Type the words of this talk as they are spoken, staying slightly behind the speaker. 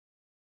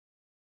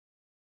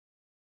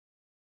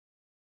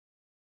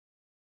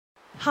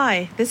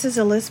Hi, this is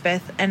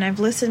Elizabeth, and I've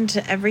listened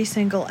to every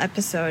single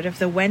episode of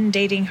the When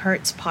Dating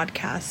Hurts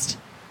podcast.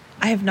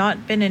 I have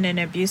not been in an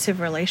abusive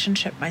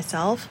relationship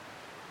myself,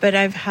 but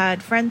I've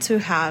had friends who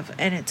have,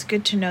 and it's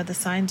good to know the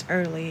signs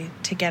early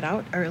to get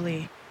out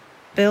early.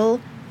 Bill,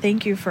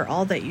 thank you for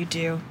all that you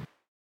do.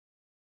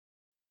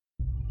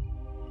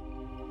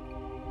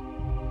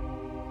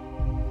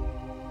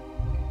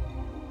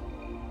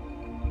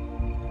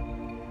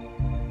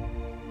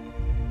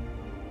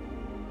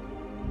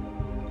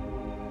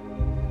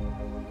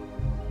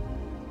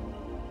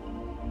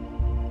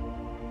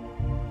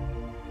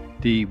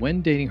 The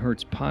When Dating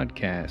Hurts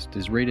podcast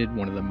is rated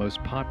one of the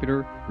most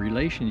popular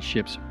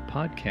relationships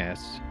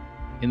podcasts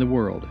in the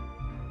world.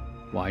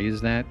 Why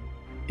is that?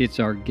 It's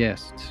our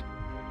guests.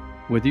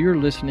 Whether you're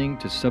listening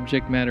to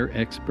subject matter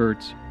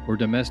experts or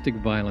domestic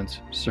violence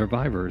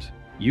survivors,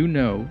 you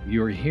know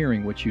you're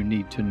hearing what you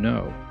need to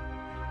know,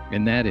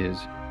 and that is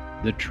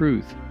the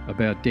truth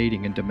about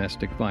dating and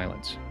domestic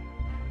violence.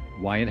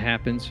 Why it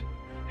happens,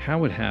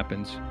 how it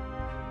happens,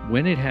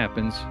 when it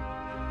happens,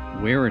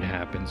 where it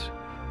happens,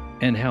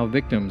 and how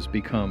victims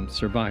become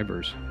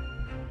survivors.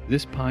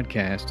 This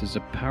podcast is a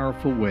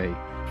powerful way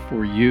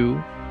for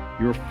you,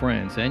 your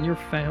friends, and your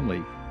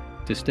family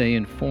to stay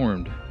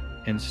informed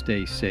and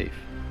stay safe.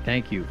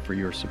 Thank you for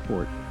your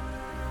support.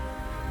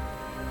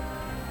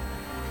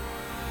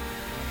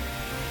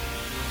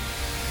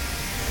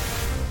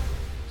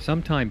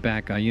 Some time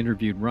back, I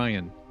interviewed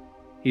Ryan.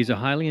 He's a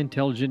highly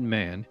intelligent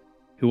man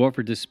who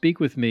offered to speak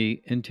with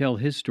me and tell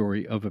his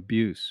story of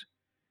abuse.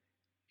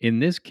 In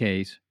this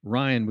case,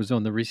 Ryan was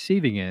on the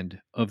receiving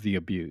end of the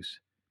abuse.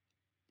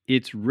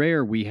 It's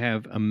rare we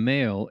have a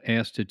male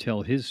asked to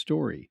tell his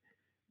story.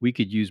 We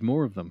could use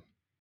more of them.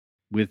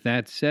 With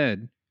that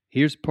said,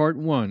 here's part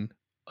 1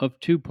 of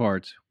 2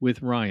 parts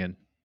with Ryan.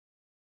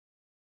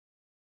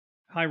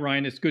 Hi,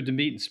 Ryan. It's good to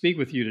meet and speak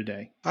with you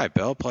today. Hi,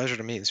 Bill. Pleasure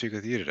to meet and speak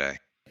with you today.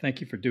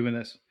 Thank you for doing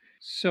this.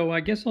 So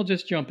I guess I'll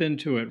just jump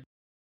into it.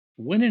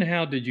 When and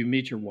how did you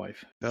meet your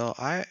wife? Bill,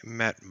 I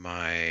met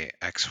my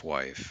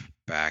ex-wife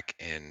back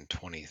in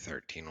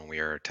 2013 when we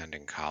were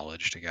attending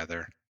college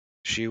together.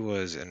 She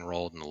was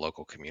enrolled in the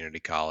local community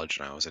college,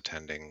 and I was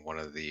attending one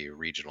of the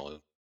regional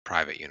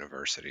private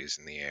universities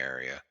in the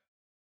area.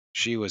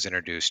 She was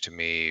introduced to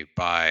me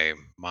by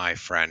my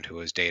friend who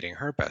was dating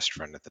her best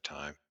friend at the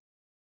time.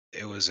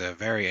 It was a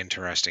very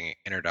interesting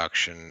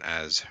introduction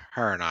as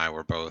her and I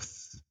were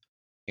both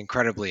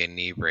incredibly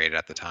inebriated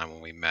at the time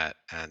when we met,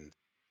 and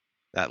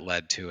that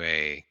led to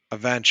a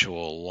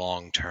eventual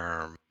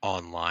long-term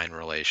online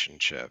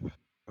relationship.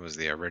 It was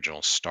the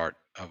original start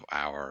of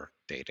our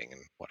dating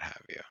and what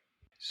have you.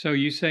 So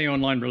you say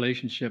online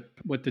relationship.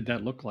 What did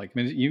that look like?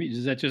 I mean,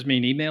 does that just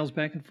mean emails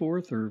back and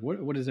forth, or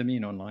what does that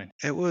mean online?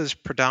 It was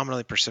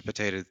predominantly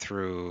precipitated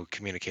through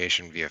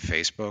communication via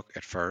Facebook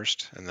at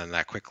first, and then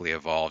that quickly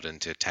evolved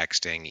into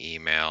texting,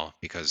 email,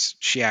 because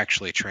she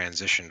actually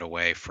transitioned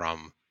away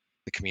from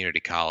the community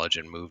college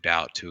and moved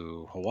out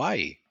to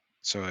Hawaii.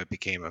 So it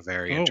became a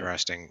very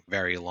interesting,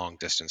 very long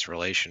distance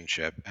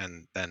relationship.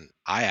 And then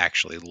I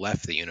actually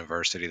left the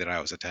university that I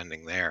was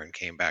attending there and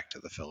came back to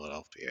the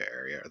Philadelphia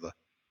area, or the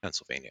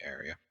Pennsylvania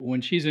area.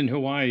 When she's in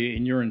Hawaii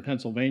and you're in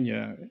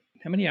Pennsylvania,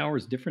 how many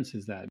hours difference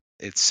is that?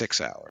 It's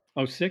 6 hours.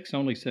 Oh, 6?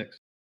 Only 6.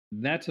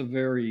 That's a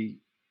very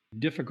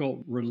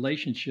difficult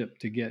relationship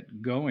to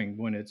get going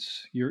when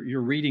it's you're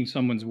reading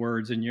someone's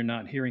words and you're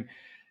not hearing.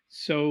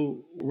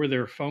 So were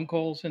there phone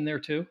calls in there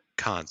too?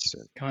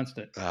 Constant.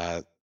 Constant.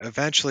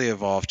 Eventually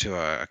evolved to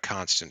a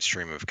constant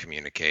stream of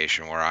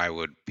communication where I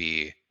would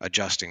be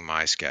adjusting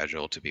my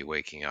schedule to be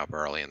waking up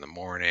early in the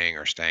morning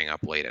or staying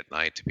up late at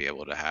night to be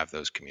able to have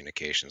those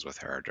communications with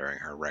her during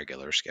her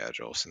regular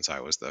schedule, since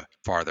I was the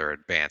farther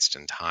advanced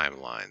in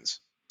timelines.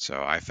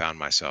 So I found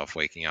myself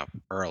waking up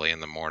early in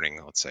the morning,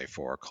 let's say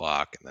 4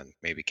 o'clock, and then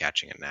maybe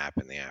catching a nap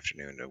in the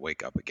afternoon to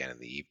wake up again in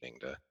the evening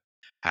to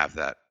have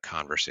that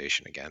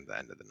conversation again at the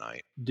end of the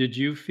night. Did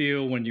you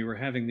feel when you were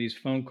having these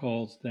phone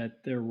calls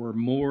that there were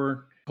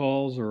more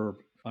calls, or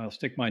I'll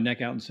stick my neck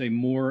out and say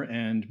more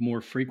and more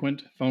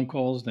frequent phone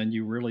calls than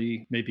you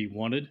really maybe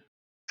wanted?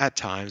 At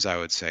times, I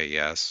would say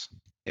yes.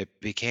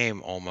 It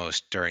became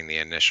almost during the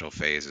initial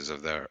phases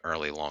of the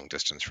early long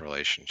distance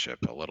relationship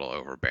a little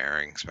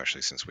overbearing,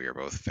 especially since we were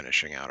both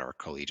finishing out our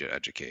collegiate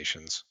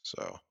educations.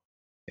 So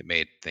it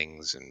made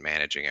things and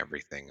managing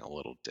everything a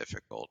little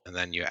difficult. And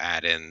then you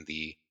add in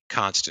the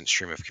constant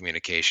stream of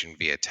communication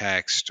via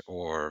text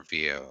or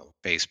via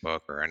Facebook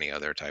or any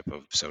other type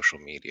of social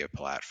media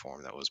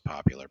platform that was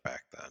popular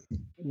back then.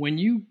 When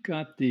you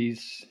got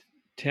these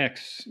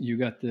texts, you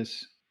got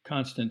this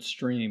constant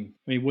stream.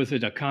 I mean, was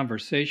it a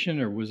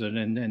conversation or was it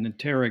an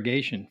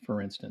interrogation,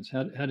 for instance?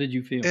 How did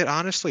you feel? It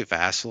honestly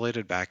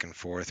vacillated back and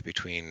forth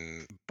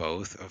between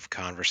both of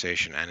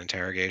conversation and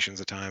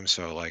interrogations at times.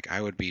 So like I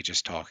would be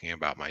just talking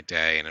about my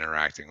day and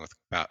interacting with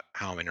about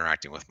how I'm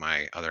interacting with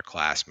my other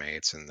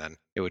classmates, and then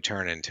it would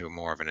turn into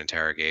more of an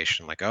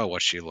interrogation, like, oh,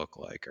 what's she look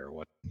like, or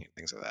what,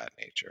 things of that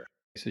nature.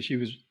 So she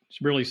was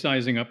really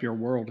sizing up your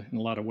world in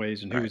a lot of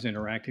ways and who Right. was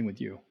interacting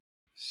with you.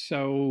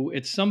 So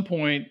at some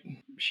point,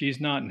 she's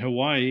not in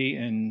Hawaii,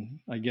 and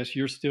I guess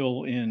you're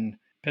still in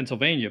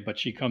Pennsylvania, but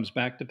she comes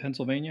back to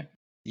Pennsylvania.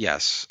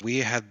 Yes, we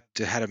had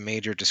a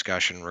major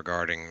discussion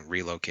regarding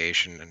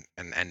relocation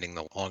and ending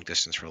the long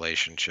distance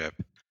relationship.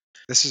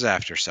 This is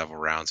after several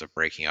rounds of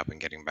breaking up and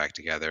getting back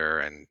together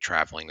and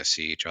traveling to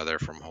see each other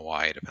from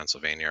Hawaii to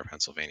Pennsylvania or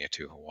Pennsylvania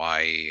to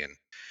Hawaii and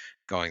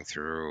going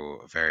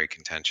through a very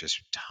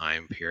contentious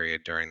time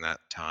period during that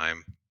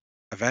time.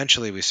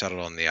 Eventually, we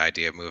settled on the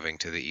idea of moving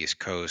to the East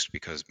Coast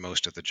because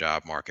most of the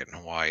job market in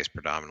Hawaii is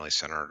predominantly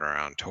centered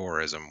around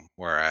tourism,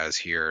 whereas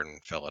here in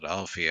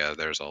Philadelphia,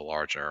 there's a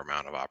larger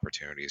amount of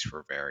opportunities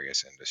for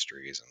various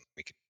industries, and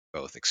we could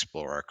both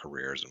explore our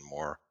careers in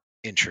more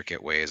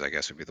intricate ways, I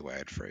guess would be the way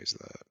I'd phrase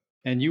that.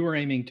 And you were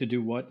aiming to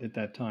do what at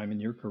that time in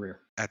your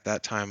career? At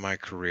that time in my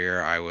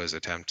career, I was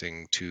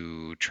attempting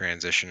to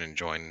transition and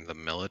join the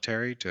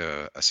military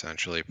to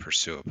essentially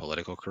pursue a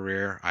political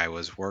career. I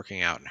was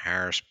working out in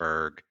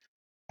Harrisburg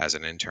as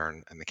an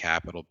intern in the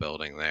Capitol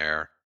building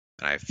there,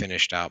 and I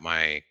finished out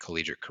my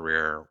collegiate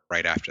career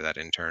right after that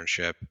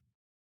internship.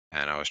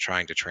 And I was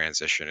trying to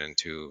transition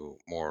into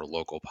more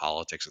local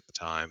politics at the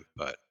time,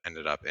 but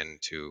ended up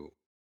into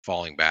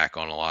falling back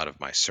on a lot of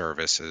my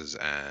services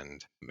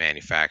and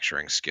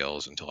manufacturing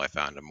skills until I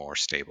found a more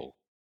stable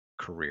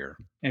career.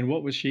 And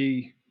what was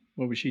she?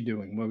 What was she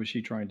doing? What was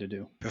she trying to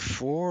do?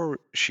 Before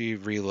she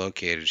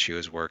relocated, she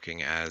was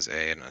working as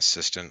an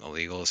assistant, a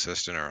legal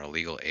assistant, or a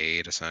legal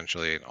aide,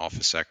 essentially, an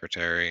office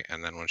secretary.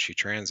 And then when she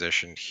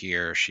transitioned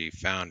here, she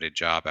found a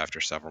job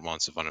after several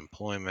months of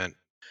unemployment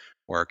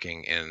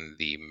working in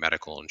the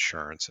medical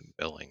insurance and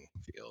billing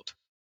field.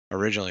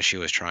 Originally, she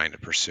was trying to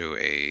pursue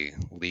a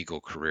legal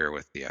career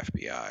with the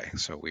FBI.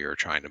 So we were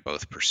trying to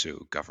both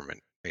pursue government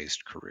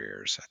based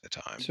careers at the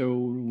time. So,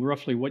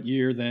 roughly what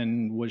year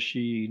then was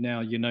she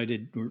now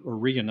united or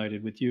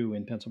reunited with you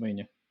in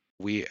Pennsylvania?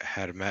 We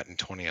had met in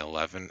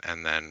 2011,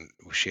 and then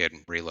she had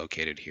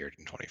relocated here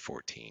in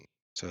 2014.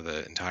 So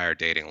the entire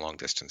dating long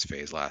distance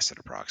phase lasted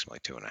approximately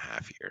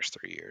 2.5 years,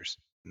 3 years.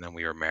 And then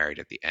we were married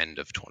at the end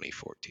of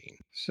 2014.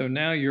 So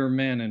now you're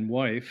man and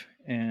wife,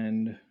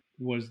 and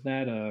was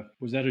that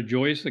a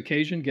joyous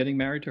occasion getting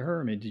married to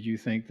her? I mean, did you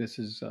think this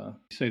is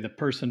say the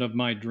person of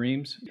my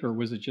dreams, or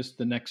was it just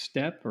the next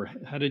step, or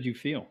how did you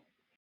feel?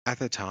 At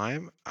the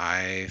time,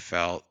 I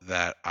felt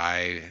that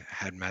I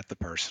had met the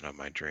person of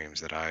my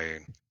dreams, that I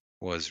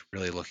was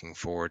really looking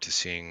forward to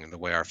seeing the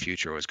way our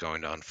future was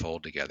going to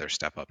unfold together,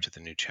 step up to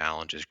the new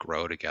challenges,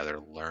 grow together,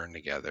 learn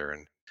together,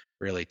 and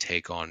really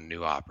take on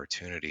new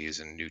opportunities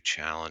and new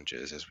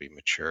challenges as we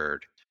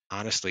matured.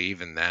 Honestly,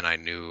 even then, I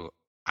knew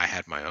I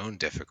had my own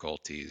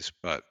difficulties,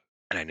 and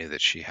I knew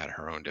that she had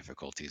her own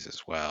difficulties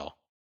as well.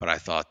 But I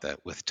thought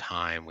that with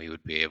time, we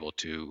would be able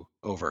to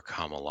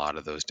overcome a lot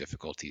of those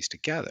difficulties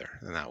together.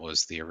 And that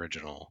was the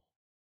original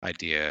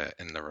idea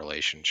in the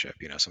relationship,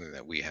 something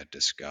that we had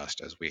discussed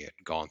as we had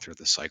gone through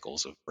the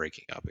cycles of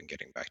breaking up and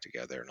getting back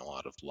together and a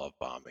lot of love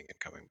bombing and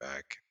coming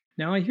back.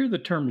 Now I hear the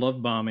term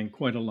love bombing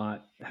quite a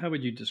lot. How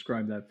would you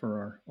describe that for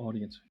our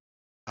audience?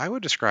 I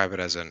would describe it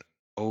as an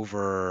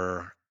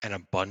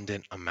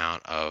abundant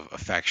amount of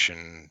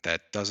affection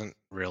that doesn't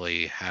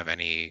really have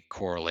any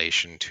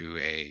correlation to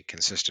a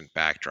consistent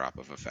backdrop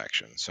of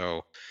affection.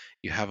 So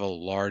you have a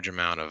large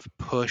amount of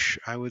push,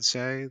 I would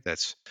say,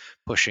 that's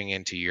pushing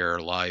into your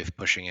life,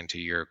 pushing into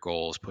your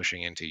goals,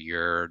 pushing into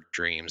your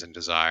dreams and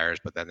desires,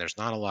 but then there's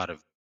not a lot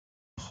of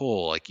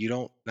pull. Like you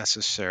don't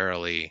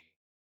necessarily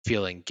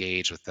feel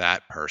engaged with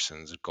that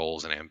person's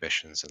goals and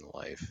ambitions in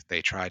life.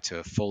 They try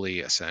to fully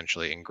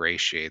essentially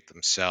ingratiate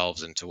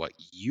themselves into what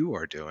you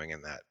are doing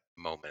in that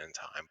moment in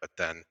time, but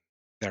then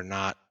they're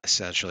not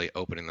essentially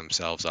opening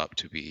themselves up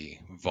to be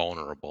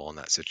vulnerable in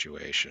that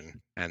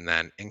situation. And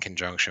then in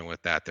conjunction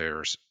with that,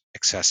 there's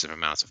excessive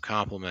amounts of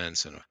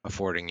compliments and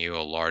affording you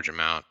a large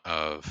amount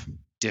of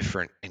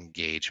different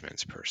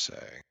engagements per se.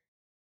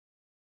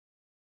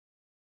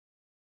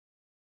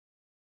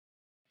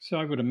 So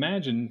I would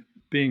imagine,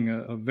 being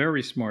a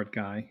very smart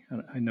guy,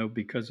 and I know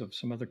because of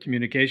some other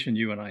communication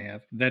you and I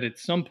have, that at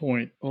some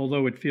point,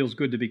 although it feels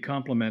good to be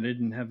complimented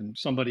and having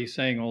somebody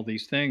saying all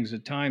these things,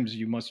 at times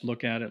you must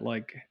look at it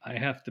like I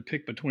have to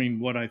pick between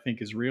what I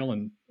think is real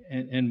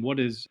and what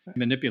is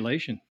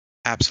manipulation.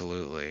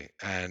 Absolutely.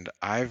 And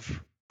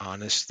I've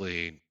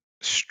honestly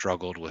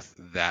struggled with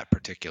that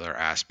particular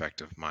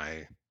aspect of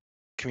my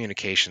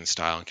communication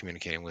style and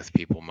communicating with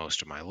people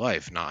most of my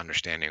life, not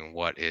understanding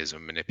what is a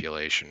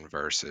manipulation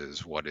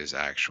versus what is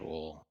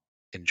actual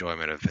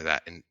enjoyment of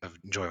of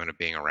enjoyment of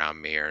being around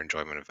me or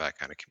enjoyment of that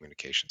kind of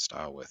communication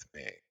style with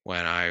me.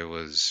 When I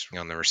was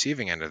on the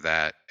receiving end of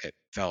that, it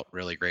felt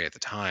really great at the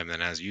time.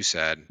 Then, as you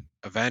said,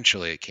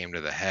 eventually it came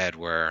to the head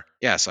where,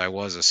 yes, I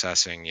was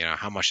assessing,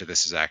 how much of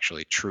this is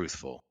actually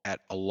truthful. At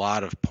a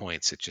lot of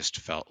points, it just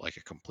felt like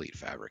a complete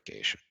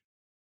fabrication.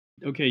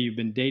 Okay, you've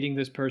been dating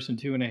this person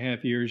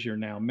 2.5 years, you're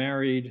now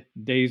married,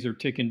 days are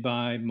ticking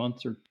by,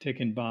 months are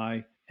ticking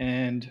by.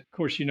 And of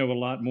course, you know a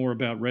lot more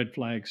about red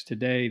flags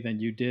today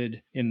than you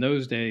did in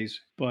those days.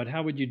 But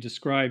how would you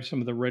describe some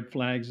of the red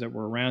flags that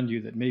were around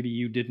you that maybe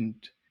you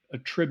didn't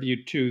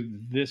attribute to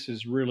this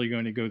is really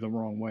going to go the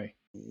wrong way?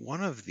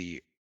 One of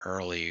the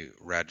early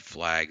red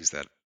flags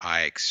that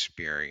I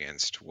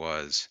experienced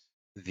was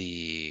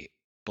the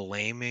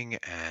blaming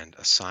and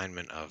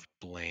assignment of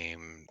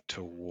blame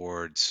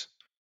towards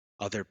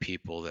other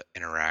people that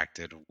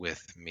interacted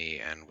with me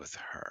and with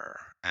her.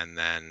 And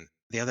then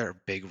the other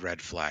big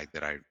red flag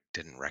that I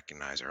didn't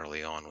recognize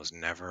early on was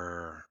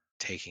never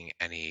taking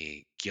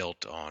any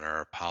guilt on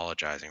or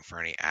apologizing for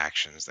any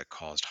actions that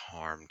caused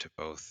harm to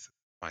both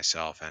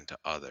myself and to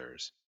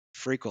others.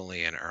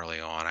 Frequently and early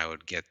on, I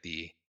would get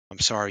the "I'm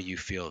sorry you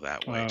feel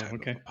that way" Oh, type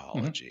of okay. Hmm.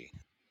 apology.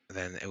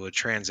 Then it would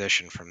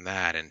transition from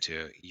that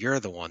into "you're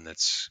the one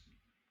that's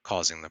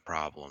causing the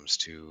problems"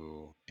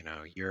 to,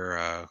 "you're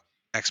a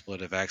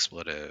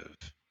expletive,"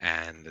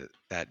 and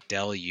that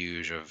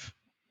deluge of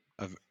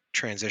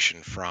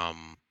transition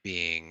from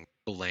being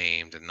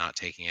blamed and not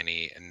taking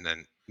any, and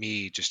then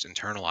me just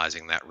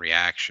internalizing that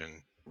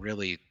reaction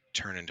really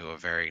turned into a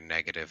very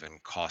negative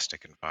and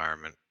caustic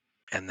environment.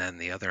 And then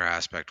the other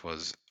aspect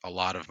was a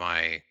lot of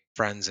my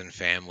friends and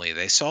family,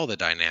 they saw the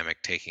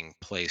dynamic taking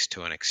place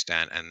to an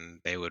extent, and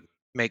they would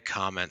make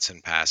comments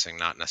in passing,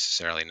 not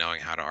necessarily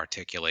knowing how to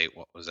articulate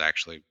what was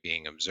actually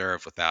being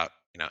observed without,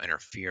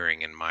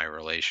 interfering in my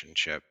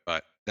relationship.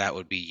 But that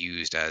would be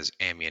used as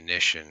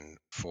ammunition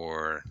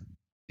for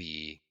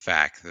the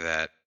fact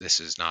that this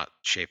is not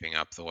shaping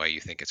up the way you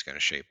think it's going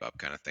to shape up,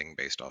 kind of thing,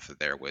 based off of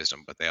their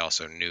wisdom. But they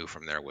also knew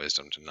from their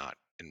wisdom to not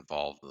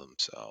involve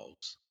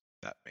themselves.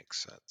 That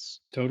makes sense.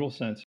 Total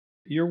sense.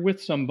 You're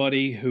with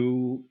somebody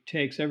who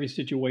takes every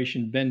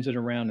situation, bends it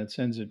around, and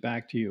sends it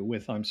back to you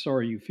with, I'm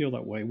sorry you feel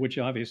that way, which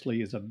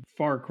obviously is a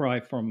far cry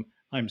from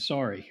I'm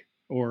sorry,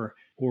 or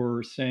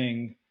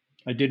saying,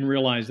 I didn't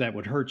realize that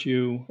would hurt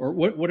you, or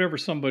whatever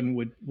someone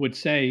would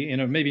say,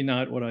 maybe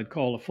not what I'd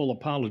call a full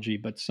apology,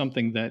 but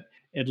something that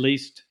at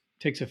least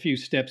takes a few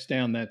steps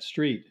down that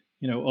street,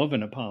 of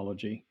an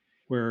apology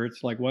where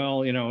it's like,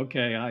 well,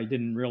 okay, I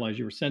didn't realize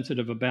you were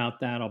sensitive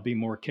about that. I'll be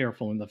more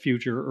careful in the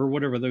future, or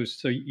whatever those.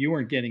 So you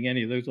weren't getting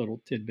any of those little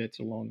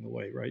tidbits along the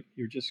way, right?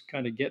 You're just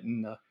kind of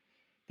getting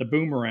the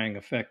boomerang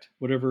effect.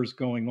 Whatever's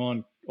going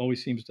on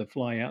always seems to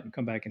fly out and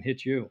come back and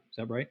hit you. Is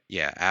that right?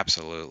 Yeah,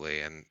 absolutely.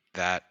 And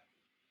that,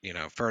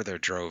 further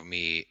drove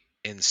me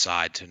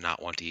inside to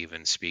not want to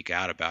even speak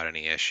out about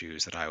any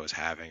issues that I was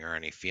having or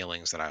any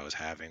feelings that I was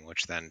having,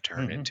 which then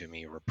turned Mm-hmm. into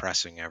me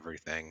repressing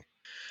everything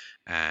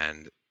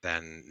and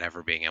then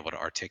never being able to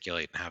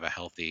articulate and have a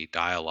healthy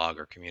dialogue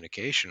or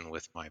communication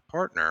with my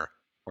partner.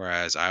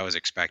 Whereas I was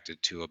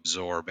expected to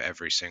absorb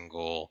every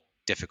single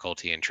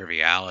difficulty and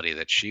triviality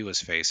that she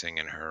was facing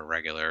in her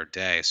regular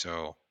day.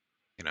 So,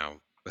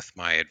 with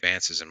my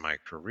advances in my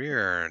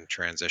career and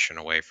transition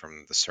away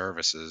from the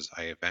services,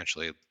 I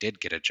eventually did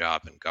get a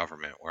job in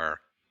government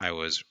where I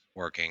was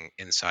working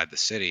inside the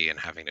city and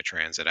having to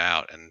transit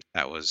out. And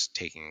that was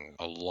taking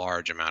a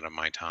large amount of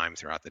my time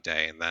throughout the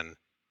day. And then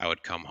I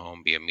would come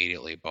home, be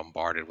immediately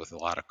bombarded with a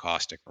lot of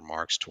caustic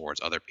remarks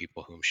towards other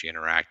people whom she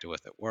interacted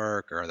with at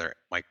work, or other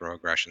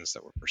microaggressions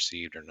that were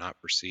perceived or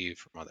not perceived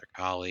from other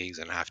colleagues,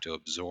 and have to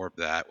absorb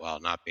that while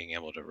not being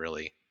able to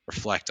really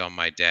reflect on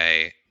my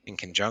day. In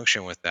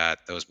conjunction with that,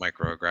 those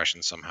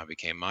microaggressions somehow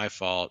became my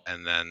fault,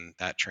 and then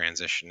that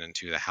transitioned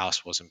into the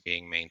house wasn't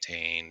being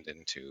maintained,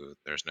 into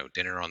there's no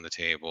dinner on the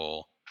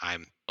table.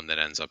 I'm the one that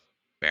ends up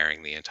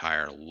bearing the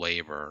entire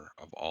labor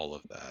of all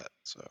of that.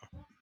 So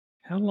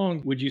How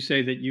long would you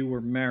say that you were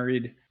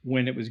married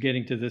when it was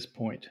getting to this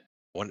point?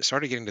 when it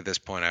started getting to this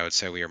point, I would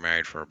say we were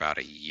married for about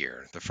a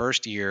year. The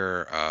first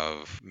year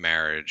of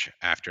marriage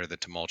after the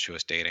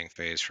tumultuous dating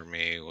phase for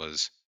me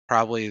was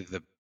probably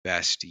the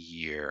best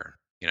year.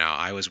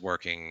 I was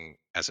working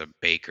as a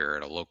baker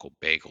at a local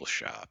bagel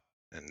shop,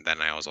 and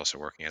then I was also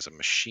working as a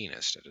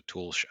machinist at a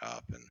tool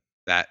shop. And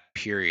that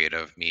period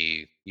of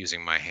me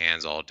using my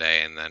hands all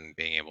day and then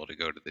being able to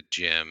go to the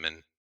gym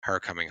and her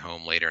coming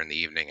home later in the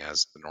evening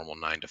as the normal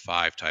 9 to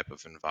 5 type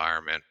of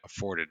environment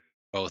afforded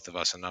both of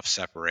us enough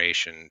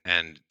separation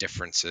and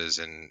differences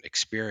in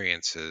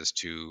experiences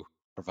to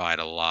provide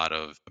a lot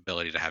of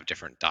ability to have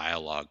different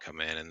dialogue come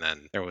in. And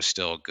then there was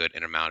still a good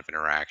amount of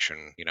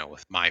interaction,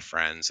 with my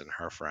friends and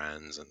her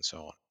friends and so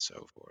on and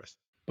so forth.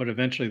 But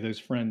eventually those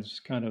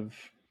friends kind of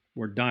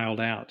were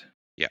dialed out.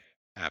 Yeah,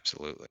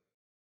 absolutely.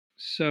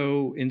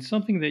 So, in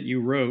something that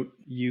you wrote,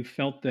 you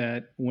felt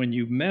that when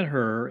you met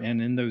her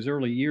and in those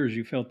early years,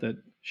 you felt that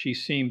she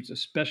seemed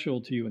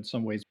special to you in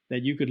some ways,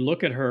 that you could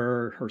look at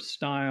her, her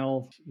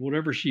style,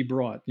 whatever she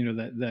brought,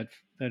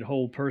 that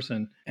whole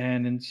person,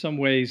 and in some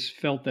ways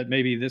felt that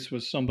maybe this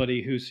was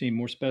somebody who seemed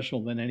more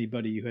special than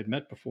anybody you had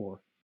met before.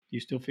 Do you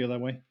still feel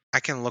that way?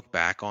 I can look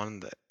back on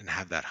that and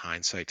have that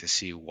hindsight to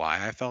see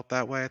why I felt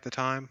that way at the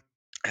time.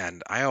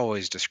 And I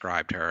always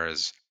described her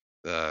as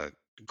the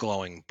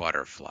glowing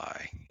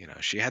butterfly.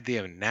 She had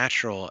the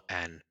natural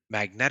and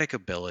magnetic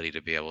ability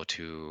to be able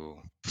to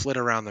flit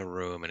around the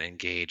room and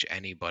engage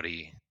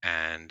anybody.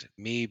 And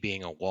me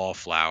being a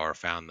wallflower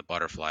found the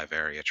butterfly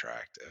very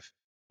attractive.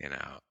 You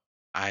know,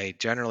 I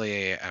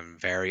generally am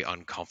very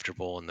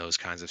uncomfortable in those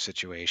kinds of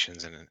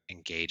situations and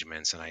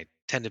engagements, and I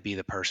tend to be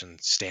the person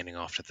standing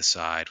off to the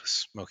side,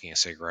 smoking a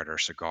cigarette or a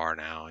cigar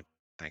now. I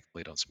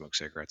thankfully don't smoke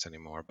cigarettes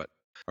anymore, but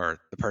or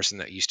the person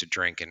that used to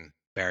drink and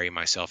bury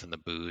myself in the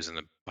booze and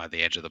by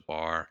the edge of the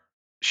bar.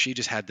 She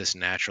just had this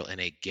natural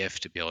innate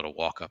gift to be able to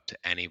walk up to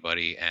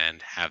anybody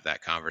and have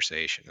that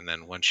conversation. And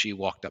then when she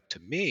walked up to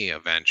me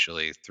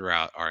eventually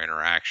throughout our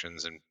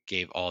interactions and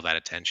gave all that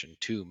attention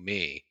to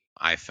me,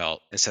 I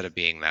felt, instead of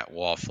being that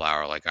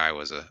wallflower, like I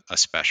was a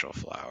special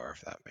flower,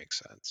 if that makes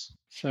sense.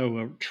 So,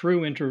 a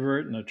true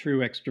introvert and a true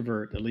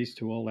extrovert, at least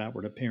to all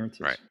outward Right.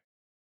 appearances.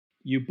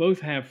 You both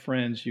have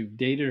friends. You've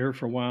dated her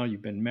for a while.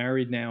 You've been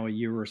married now a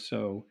year or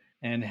so.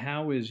 And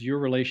how is your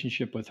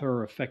relationship with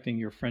her affecting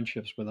your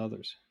friendships with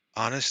others?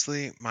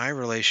 Honestly, my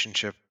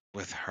relationship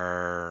with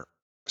her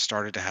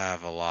started to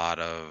have a lot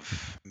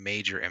of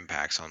major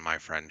impacts on my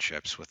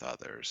friendships with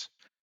others.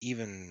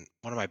 Even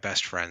one of my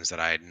best friends that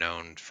I had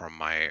known from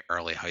my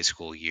early high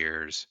school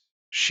years,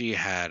 she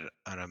had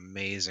an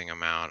amazing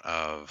amount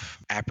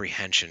of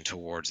apprehension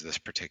towards this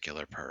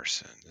particular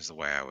person, is the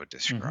way I would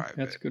describe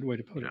That's it. a good way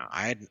to put You it. know,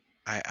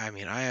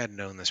 I had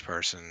known this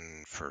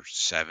person for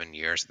 7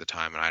 years at the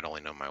time, and I'd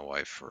only known my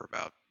wife for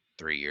about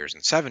 3 years.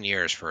 And 7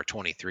 years for a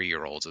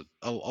 23-year-old is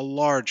a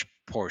large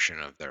portion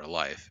of their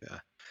life.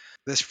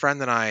 This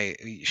friend and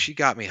she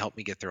got me, helped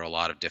me get through a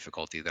lot of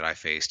difficulty that I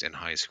faced in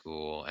high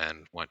school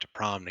and went to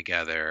prom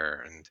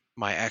together. And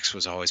my ex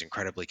was always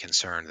incredibly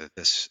concerned that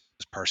this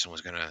person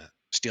was going to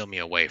steal me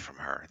away from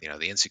her. You know,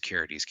 the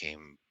insecurities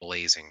came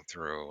blazing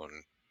through,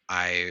 and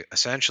I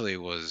essentially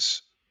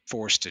was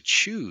forced to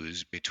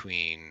choose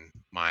between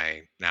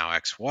my now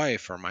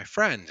ex-wife or my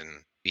friend,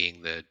 and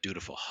being the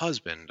dutiful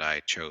husband,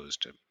 I chose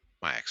to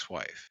my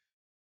ex-wife.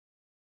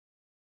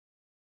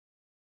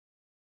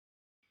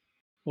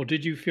 Well,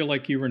 did you feel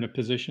like you were in a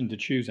position to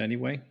choose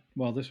anyway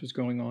while this was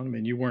going on? I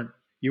mean, you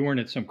weren't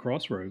at some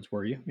crossroads,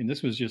 were you? I mean,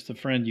 this was just a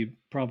friend you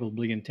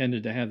probably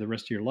intended to have the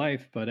rest of your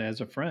life, but as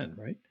a friend,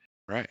 right?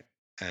 Right.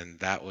 And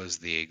that was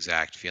the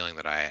exact feeling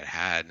that I had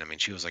had. I mean,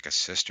 she was like a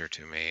sister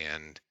to me,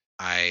 and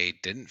I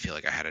didn't feel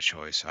like I had a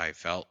choice. I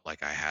felt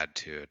like I had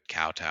to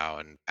kowtow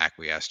and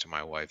acquiesce to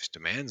my wife's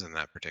demands in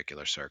that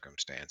particular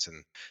circumstance.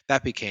 And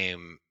that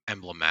became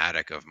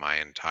emblematic of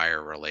my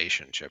entire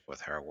relationship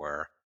with her,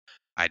 where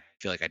I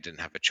feel like I didn't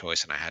have a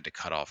choice and I had to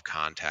cut off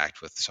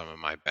contact with some of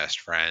my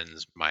best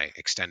friends, my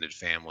extended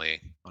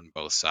family on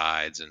both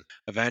sides. And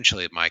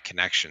eventually my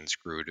connections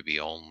grew to be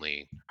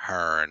only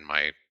her and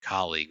my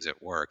colleagues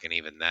at work. And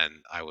even then,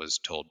 I was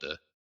told to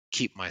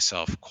keep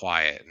myself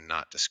quiet and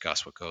not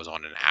discuss what goes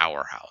on in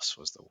our house,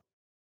 was the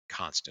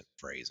constant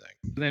phrasing.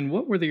 Then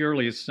what were the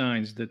earliest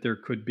signs that there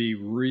could be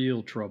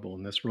real trouble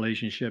in this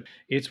relationship?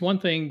 It's one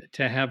thing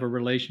to have a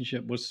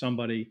relationship with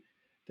somebody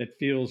that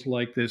feels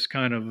like this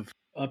kind of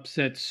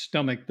upset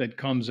stomach that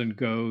comes and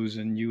goes,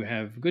 and you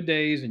have good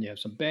days and you have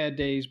some bad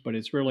days, but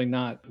it's really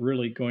not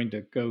really going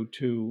to go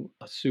to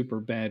a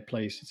super bad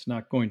place. It's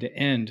not going to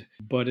end.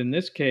 But in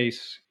this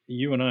case,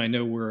 you and I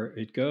know where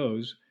it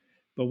goes.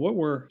 But what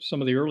were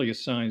some of the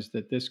earliest signs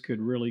that this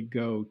could really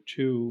go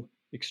to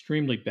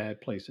extremely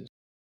bad places?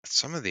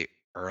 Some of the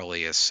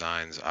earliest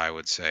signs, I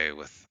would say,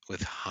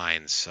 with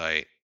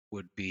hindsight,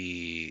 would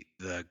be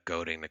the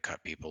goading to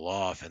cut people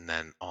off. And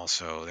then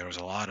also there was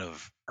a lot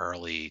of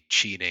early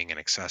cheating and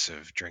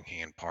excessive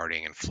drinking and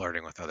partying and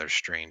flirting with other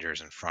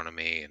strangers in front of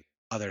me, and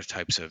other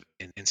types of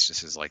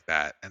instances like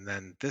that. And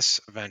then this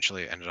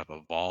eventually ended up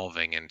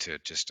evolving into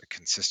just a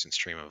consistent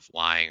stream of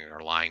lying or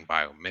lying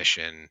by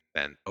omission,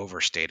 then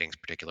overstating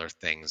particular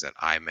things that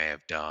I may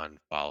have done,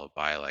 followed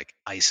by like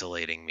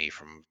isolating me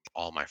from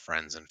all my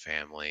friends and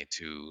family,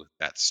 to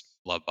that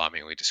love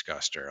bombing we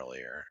discussed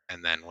earlier.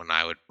 And then when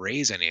I would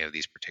raise any of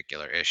these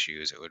particular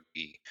issues, it would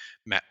be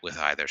met with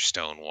either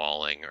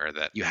stonewalling or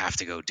that you have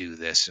to go do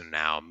this and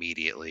now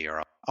immediately,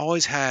 or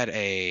always had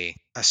a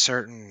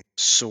certain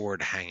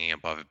sword hanging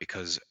above it,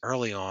 because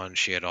early on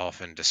she had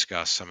often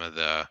discussed some of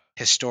the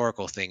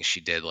historical things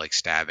she did, like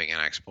stabbing an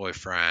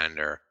ex-boyfriend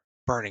or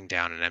burning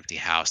down an empty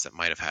house that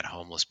might have had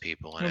homeless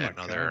people in Oh it, my and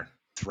God. other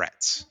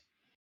threats.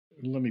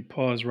 Let me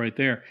pause right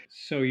there.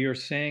 So you're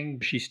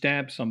saying she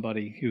stabbed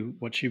somebody who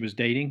what she was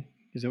dating?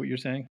 Is that what you're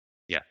saying?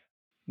 Yeah.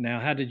 Now,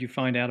 how did you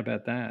find out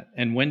about that?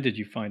 And when did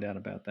you find out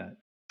about that?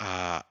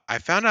 I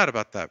found out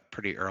about that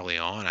pretty early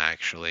on,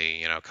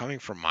 actually. You know, coming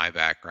from my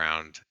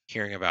background,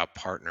 hearing about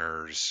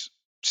partners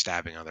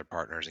stabbing other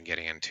partners and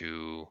getting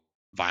into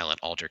violent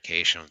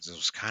altercations, it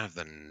was kind of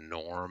the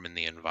norm in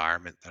the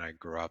environment that I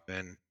grew up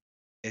in.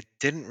 It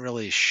didn't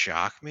really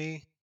shock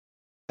me.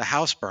 The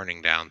house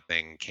burning down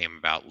thing came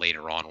about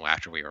later on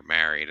after we were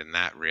married, and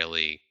that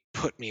really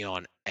put me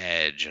on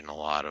edge in a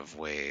lot of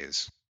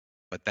ways.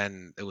 But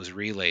then it was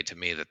relayed to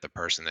me that the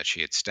person that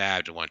she had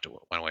stabbed went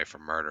away for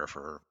murder,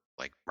 for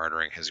like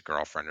murdering his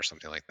girlfriend or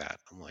something like that.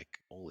 I'm like,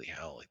 holy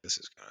hell, like this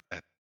is gonna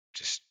that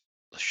just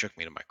shook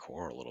me to my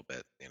core a little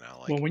bit,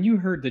 Well, like when you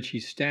heard that she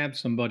stabbed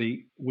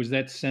somebody, was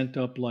that sent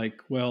up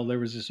like, well, there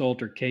was this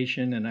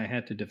altercation and I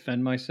had to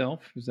defend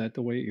myself? Is that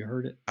the way you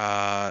heard it?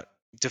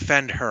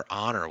 defend her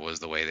honor was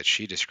the way that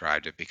she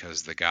described it,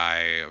 because the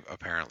guy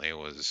apparently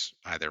was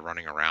either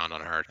running around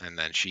on her, and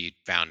then she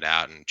found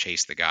out and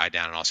chased the guy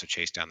down and also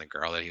chased down the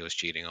girl that he was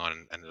cheating on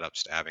and ended up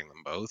stabbing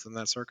them both in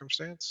that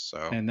circumstance. So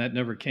And that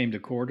never came to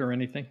court or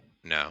anything?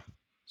 no.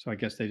 So I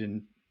guess they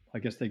didn't, I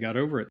guess they got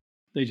over it.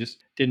 They just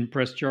didn't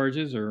press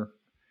charges, or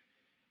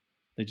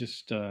they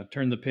just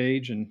turned the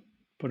page and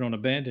put on a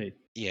Band-Aid.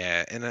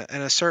 Yeah, in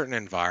a certain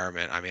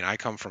environment, I mean, I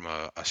come from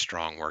a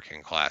strong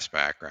working class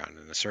background.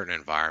 In a certain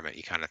environment,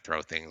 you kind of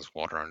throw things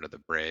water under the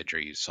bridge, or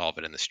you solve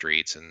it in the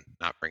streets and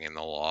not bring in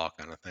the law,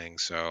 kind of thing.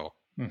 So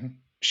Mm-hmm.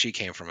 she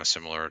came from a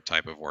similar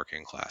type of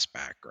working class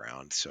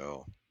background.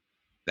 So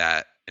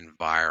that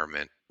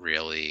environment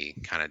really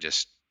kind of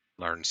just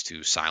learns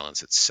to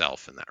silence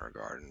itself in that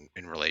regard,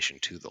 in relation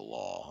to the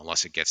law,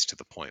 unless it gets to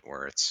the point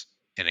where it's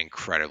an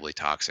incredibly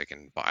toxic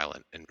and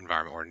violent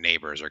environment where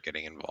neighbors are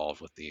getting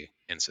involved with the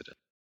incident.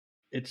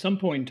 At some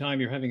point in time,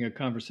 you're having a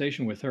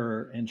conversation with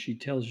her, and she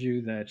tells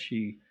you that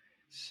she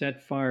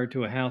set fire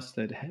to a house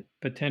that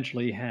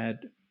potentially had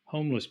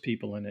homeless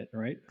people in it,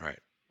 right? Right.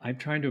 I'm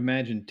trying to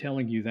imagine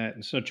telling you that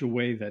in such a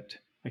way that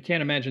I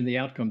can't imagine the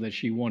outcome that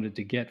she wanted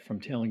to get from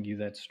telling you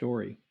that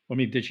story. I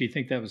mean, did she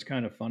think that was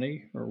kind of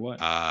funny or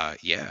what?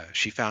 Yeah,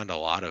 she found a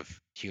lot of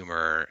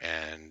humor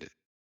and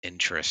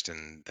interest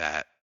in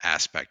that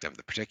aspect of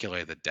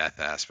particularly the death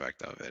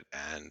aspect of it.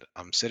 And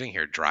I'm sitting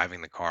here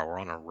driving the car. We're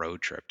on a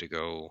road trip to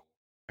go.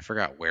 I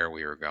forgot where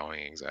we were going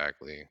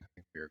exactly. I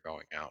think we were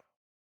going out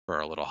for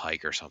a little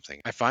hike or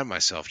something. I find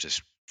myself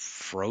just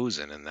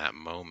frozen in that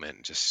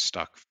moment, just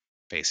stuck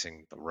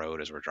facing the road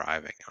as we're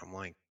driving. I'm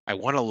like, I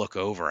want to look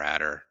over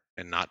at her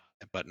and not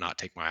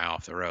take my eye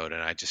off the road.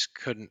 And I just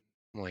couldn't.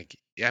 I'm like,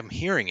 yeah, I'm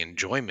hearing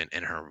enjoyment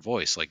in her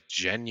voice, like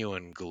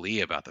genuine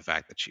glee about the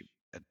fact that she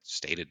had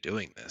stated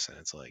doing this. And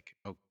it's like,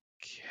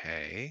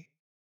 okay.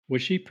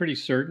 Was she pretty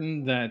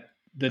certain that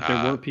there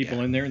were people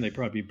Yeah, in there and they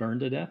probably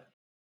burned to death?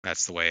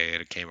 that's the way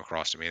it came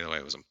across to me, the way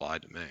it was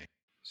implied to me.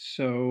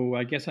 So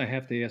I guess I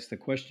have to ask the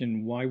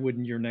question, why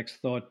wouldn't your next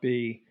thought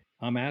be,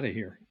 I'm out of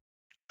here?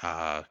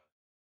 Uh,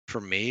 For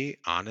me,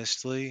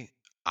 honestly,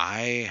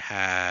 I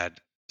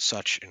had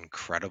such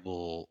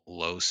incredible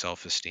low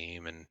self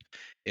esteem and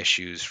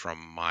issues from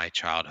my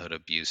childhood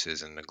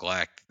abuses and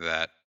neglect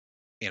that,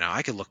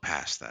 I could look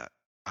past that.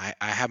 I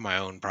have my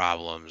own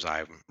problems.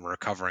 I'm a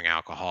recovering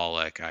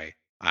alcoholic.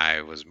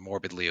 I was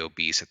morbidly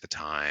obese at the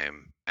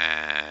time,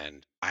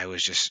 and I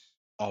was just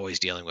always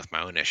dealing with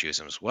my own issues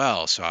as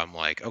well. So I'm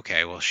like,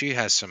 okay, well, she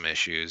has some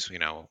issues.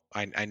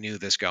 I knew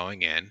this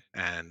going in,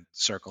 and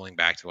circling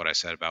back to what I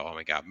said about when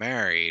we got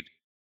married,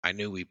 I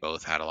knew we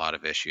both had a lot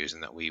of issues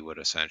and that we would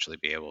essentially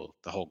be able,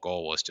 the whole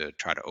goal was to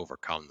try to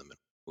overcome them and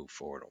move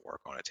forward and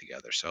work on it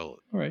together. So,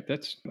 All right,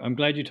 I'm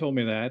glad you told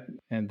me that,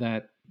 and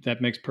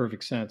that makes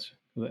perfect sense.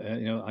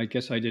 I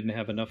guess I didn't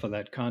have enough of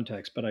that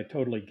context, but I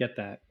totally get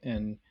that.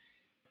 And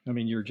I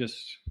mean,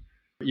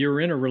 you're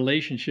in a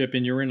relationship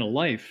and you're in a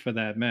life for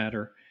that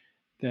matter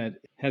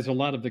that has a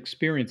lot of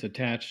experience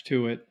attached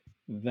to it.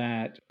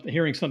 That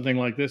hearing something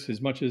like this,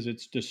 as much as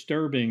it's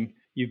disturbing,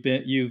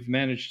 you've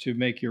managed to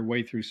make your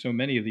way through so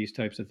many of these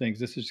types of things.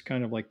 This is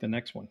kind of like the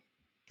next one.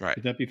 right.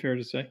 Would that be fair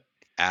to say?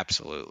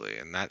 Absolutely.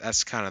 And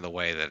that's kind of the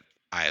way that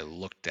I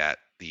looked at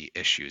the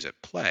issues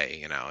at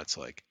play. It's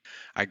like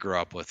I grew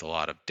up with a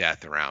lot of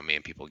death around me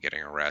and people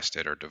getting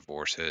arrested or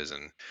divorces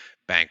and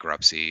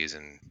bankruptcies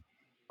and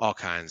all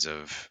kinds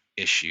of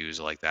issues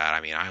like that.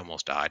 I mean, I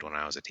almost died when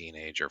I was a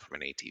teenager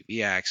from an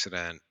ATV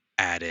accident.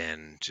 Add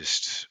in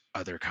just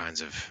other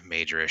kinds of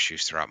major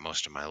issues throughout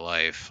most of my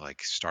life,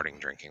 like starting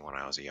drinking when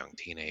I was a young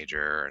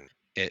teenager. And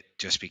it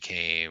just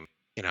became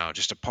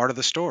just a part of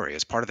the story.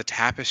 It's part of the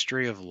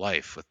tapestry of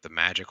life with the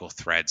magical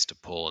threads to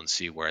pull and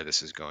see where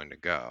this is going to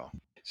go.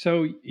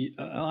 So,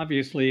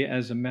 obviously,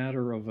 as a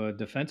matter of a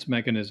defense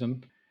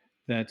mechanism,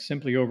 that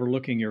simply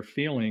overlooking your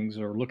feelings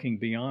or looking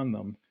beyond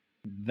them,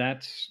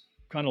 that's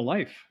kind of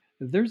life.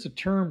 There's a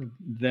term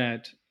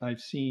that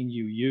I've seen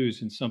you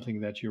use in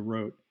something that you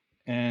wrote,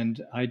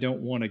 and I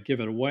don't want to give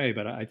it away,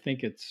 but I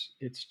think it's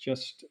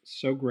just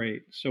so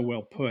great, so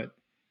well put.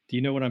 Do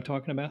you know what I'm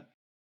talking about?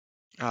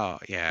 Oh,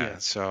 yeah. Yeah.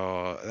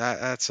 So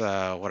that's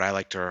what I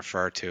like to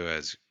refer to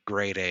as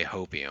grade A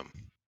hopium.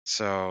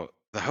 So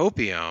the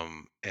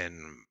hopium,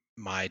 in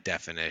my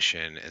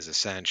definition, is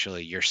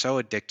essentially you're so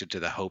addicted to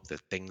the hope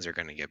that things are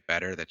going to get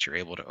better that you're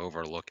able to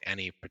overlook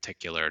any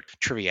particular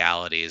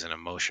trivialities and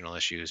emotional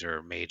issues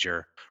or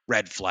major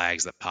red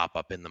flags that pop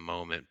up in the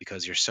moment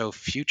because you're so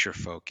future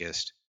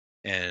focused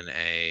in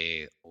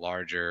a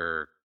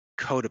larger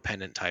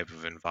codependent type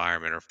of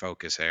environment or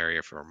focus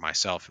area for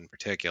myself in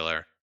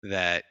particular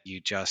that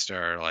you just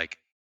are like,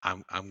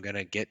 I'm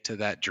gonna get to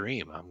that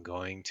dream. I'm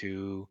going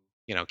to,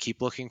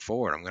 keep looking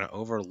forward. I'm gonna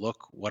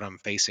overlook what I'm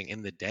facing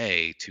in the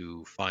day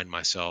to find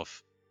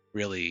myself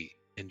really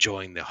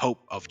enjoying the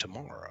hope of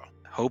tomorrow.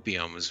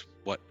 Hopium is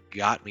what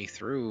got me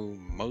through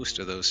most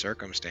of those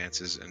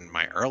circumstances in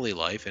my early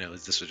life, and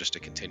this was just a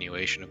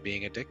continuation of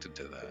being addicted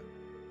to that.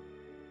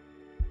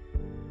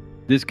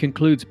 This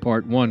concludes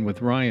part 1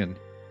 with Ryan.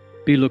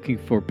 Be looking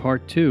for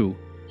part 2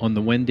 on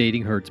the When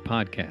Dating Hurts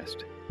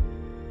podcast.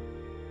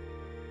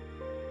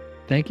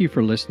 Thank you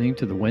for listening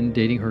to the When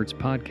Dating Hurts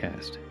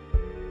podcast.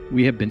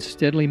 We have been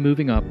steadily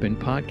moving up in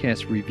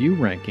podcast review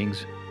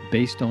rankings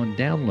based on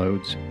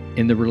downloads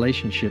in the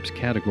relationships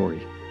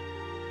category.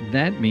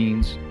 That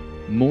means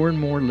more and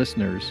more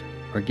listeners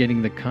are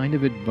getting the kind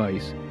of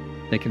advice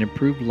that can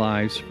improve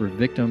lives for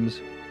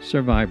victims,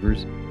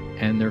 survivors,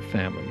 and their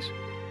families.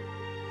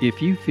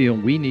 If you feel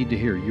we need to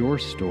hear your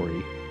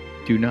story,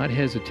 do not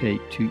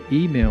hesitate to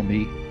email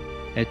me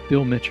at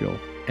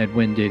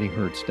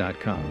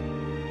billmitchell@whendatinghurts.com.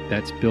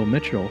 That's Bill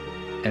Mitchell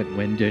at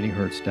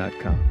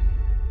whendatinghurts.com.